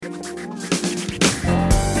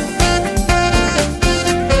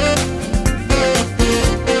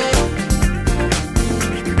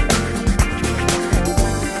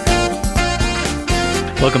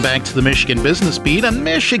Welcome back to the Michigan Business Beat on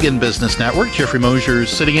Michigan Business Network. Jeffrey Mosher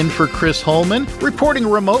sitting in for Chris Holman, reporting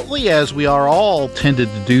remotely as we are all tended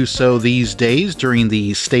to do so these days during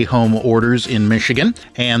the stay-home orders in Michigan.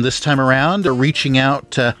 And this time around, reaching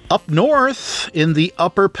out up north in the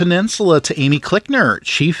Upper Peninsula to Amy Clickner,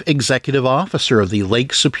 Chief Executive Officer of the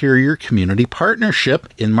Lake Superior Community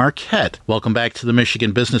Partnership in Marquette. Welcome back to the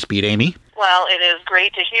Michigan Business Beat, Amy. Well, it is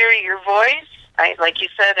great to hear your voice. Like you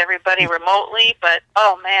said, everybody remotely, but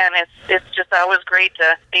oh man, it's just always great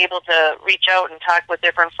to be able to reach out and talk with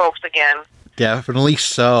different folks again. Definitely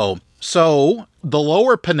so. So, the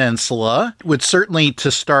Lower Peninsula would certainly, to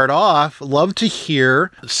start off, love to hear,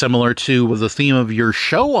 similar to the theme of your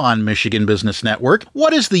show on Michigan Business Network,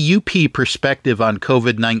 what is the UP perspective on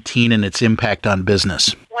COVID-19 and its impact on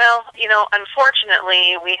business? Well,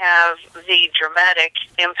 unfortunately, we have the dramatic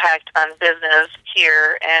impact on business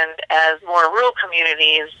here, and as more rural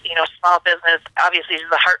communities, small business obviously is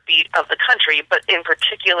the heartbeat of the country, but in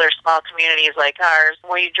particular, small communities like ours,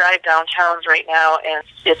 where you drive downtowns right now, and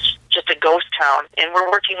it's just a ghost town. And we're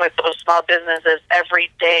working with those small businesses every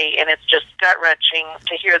day, and it's just gut-wrenching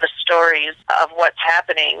to hear the stories of what's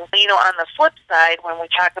happening. On the flip side, when we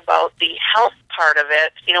talk about the health part of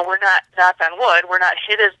it, we're not, knock on wood, we're not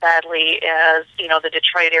hit as badly as, the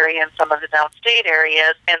Detroit area and some of the downstate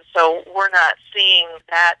areas. And so we're not seeing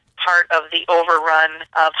that part of the overrun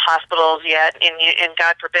of hospitals yet, and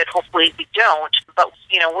God forbid, hopefully we don't. But,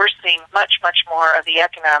 we're seeing much, much more of the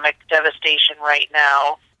economic devastation right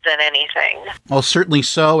now than anything. Well, certainly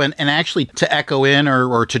so. And actually, to echo in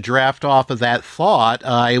or to draft off of that thought,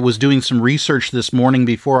 I was doing some research this morning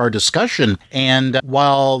before our discussion. And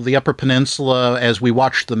while the Upper Peninsula, as we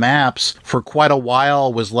watched the maps, for quite a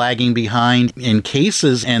while was lagging behind in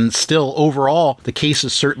cases, and still overall, the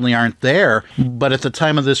cases certainly aren't there. But at the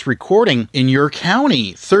time of this recording, in your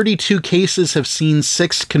county, 32 cases have seen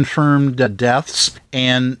 6 confirmed deaths.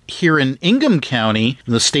 And here in Ingham County,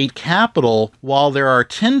 the state capital, while there are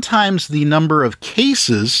 10 times the number of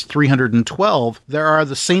cases, 312, there are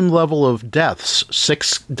the same level of deaths.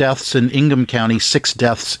 6 deaths in Ingham County, 6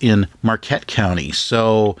 deaths in Marquette County.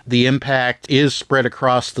 So the impact is spread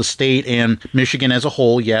across the state, and Michigan as a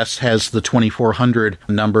whole, yes, has the 2,400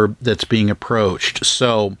 number that's being approached.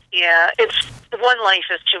 So yeah, it's one life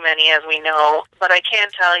is too many, as we know. But I can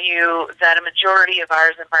tell you that a majority of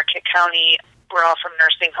ours in Marquette County, we're all from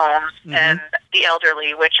nursing homes and the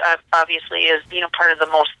elderly, which obviously is, part of the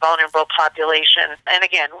most vulnerable population. And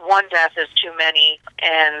again, one death is too many.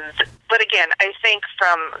 But again, I think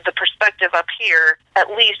from the perspective up here, at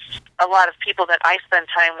least a lot of people that I spend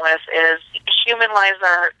time with is human lives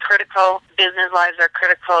are critical, business lives are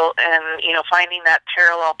critical, and, finding that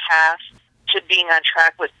parallel path to being on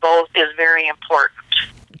track with both is very important.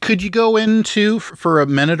 Could you go into, for a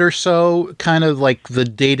minute or so, kind of like the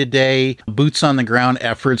day-to-day boots-on-the-ground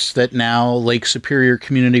efforts that now Lake Superior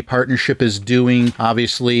Community Partnership is doing?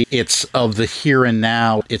 Obviously, it's of the here and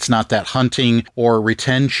now. It's not that hunting or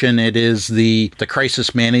retention. It is the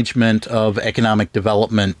crisis management of economic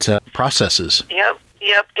development processes. Yep.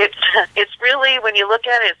 It's really, when you look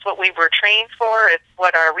at it, it's what we were trained for. It's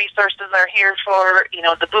what our resources are here for.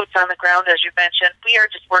 The boots on the ground, as you mentioned. We are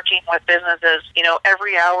just working with businesses,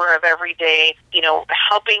 every hour of every day,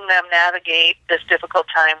 helping them navigate this difficult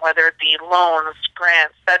time, whether it be loans,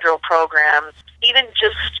 grants, federal programs, even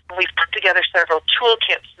just, we've put together several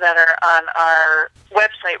toolkits that are on our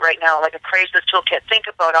website right now, like a crisis toolkit. Think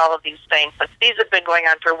about all of these things. But these have been going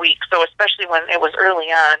on for weeks. So especially when it was early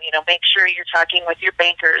on, make sure you're talking with your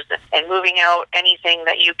bankers and moving out anything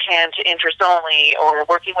that you can to interest only, or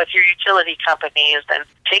working with your utility companies, and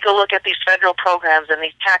take a look at these federal programs and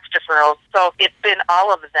these tax deferrals. So it's been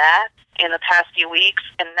all of that in the past few weeks.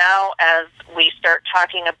 And now as we start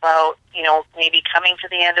talking about, maybe coming to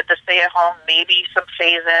the end of the stay-at-home, maybe some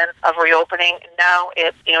phase-in of reopening, now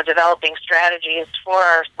it's, developing strategies for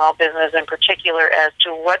our small business in particular as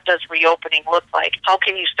to what does reopening look like? How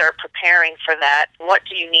can you start preparing for that? What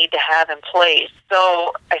do you need to have in place?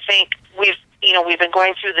 So I think we've been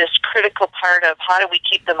going through this critical part of how do we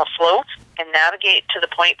keep them afloat and navigate to the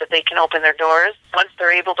point that they can open their doors. Once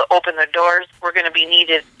they're able to open their doors, we're going to be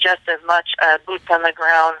needed just as much boots on the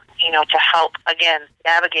ground, to help, again,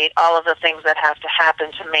 navigate all of the things that have to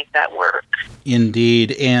happen to make that work.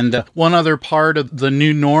 Indeed. And one other part of the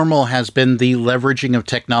new normal has been the leveraging of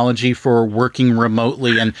technology for working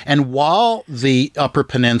remotely. And while the Upper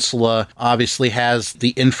Peninsula obviously has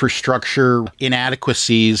the infrastructure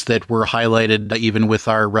inadequacies that were highlighted even with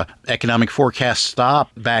our economic forecast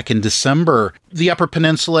stop back in December, the Upper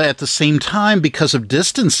Peninsula at the same time because of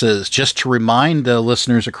distances. Just to remind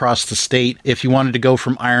listeners across the state, if you wanted to go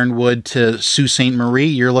from Ironwood to Sault Ste. Marie,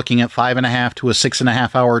 you're looking at 5.5 to a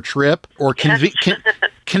 6.5 hour trip, or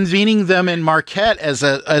convening them in Marquette as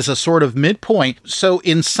a sort of midpoint. So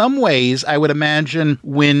in some ways, I would imagine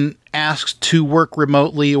when asked to work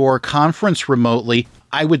remotely or conference remotely,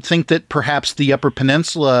 I would think that perhaps the Upper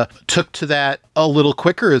Peninsula took to that a little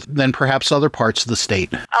quicker than perhaps other parts of the state.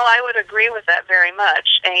 Oh, I would agree with that very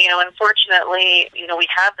much. And, unfortunately, we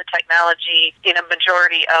have the technology in a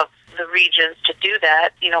majority of the regions to do that,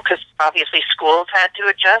 because obviously schools had to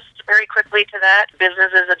adjust very quickly to that.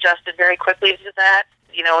 Businesses adjusted very quickly to that.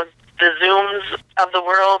 The Zooms of the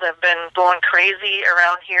world have been going crazy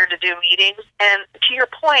around here to do meetings. And to your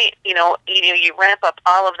point, you ramp up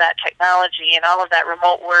all of that technology and all of that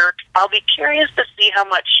remote work. I'll be curious to see how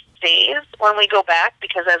much stays when we go back,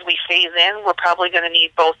 because as we phase in, we're probably going to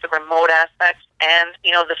need both the remote aspects and,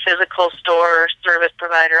 the physical store service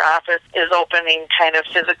provider office is opening kind of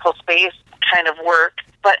physical space kind of work.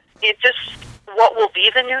 But what will be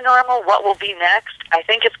the new normal? What will be next? I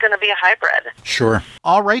think it's going to be a hybrid. Sure.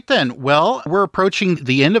 All right, then. Well, we're approaching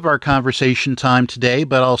the end of our conversation time today,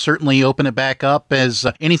 but I'll certainly open it back up. As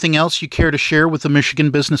anything else you care to share with the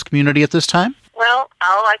Michigan business community at this time? Well,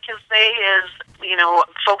 all I can say is,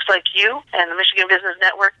 folks like you and the Michigan Business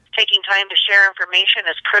Network taking time to share information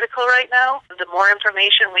is critical right now. The more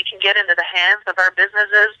information we can get into the hands of our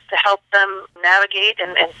businesses to help them navigate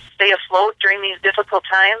and stay afloat during these difficult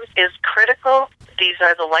times is critical. These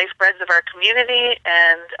are the lifebloods of our community.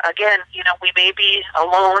 And again, we may be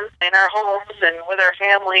alone in our homes and with our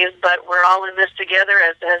families, but we're all in this together,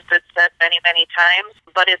 as has been said many, many times.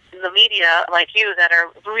 But it's the media like you that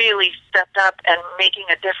are really stepped up and making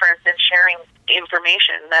a difference in sharing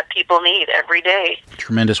information that people need every day.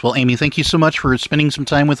 Tremendous. Well, Amy, thank you so much for spending some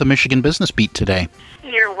time with the Michigan Business Beat today.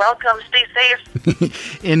 You're welcome. Stay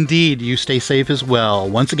safe. Indeed. You stay safe as well.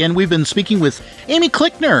 Once again, we've been speaking with Amy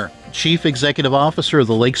Clickner, Chief Executive Officer of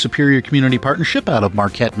the Lake Superior Community Partnership out of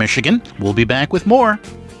Marquette, Michigan. We'll be back with more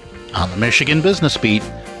on the Michigan Business Beat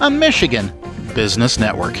on Michigan Business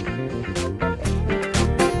Network.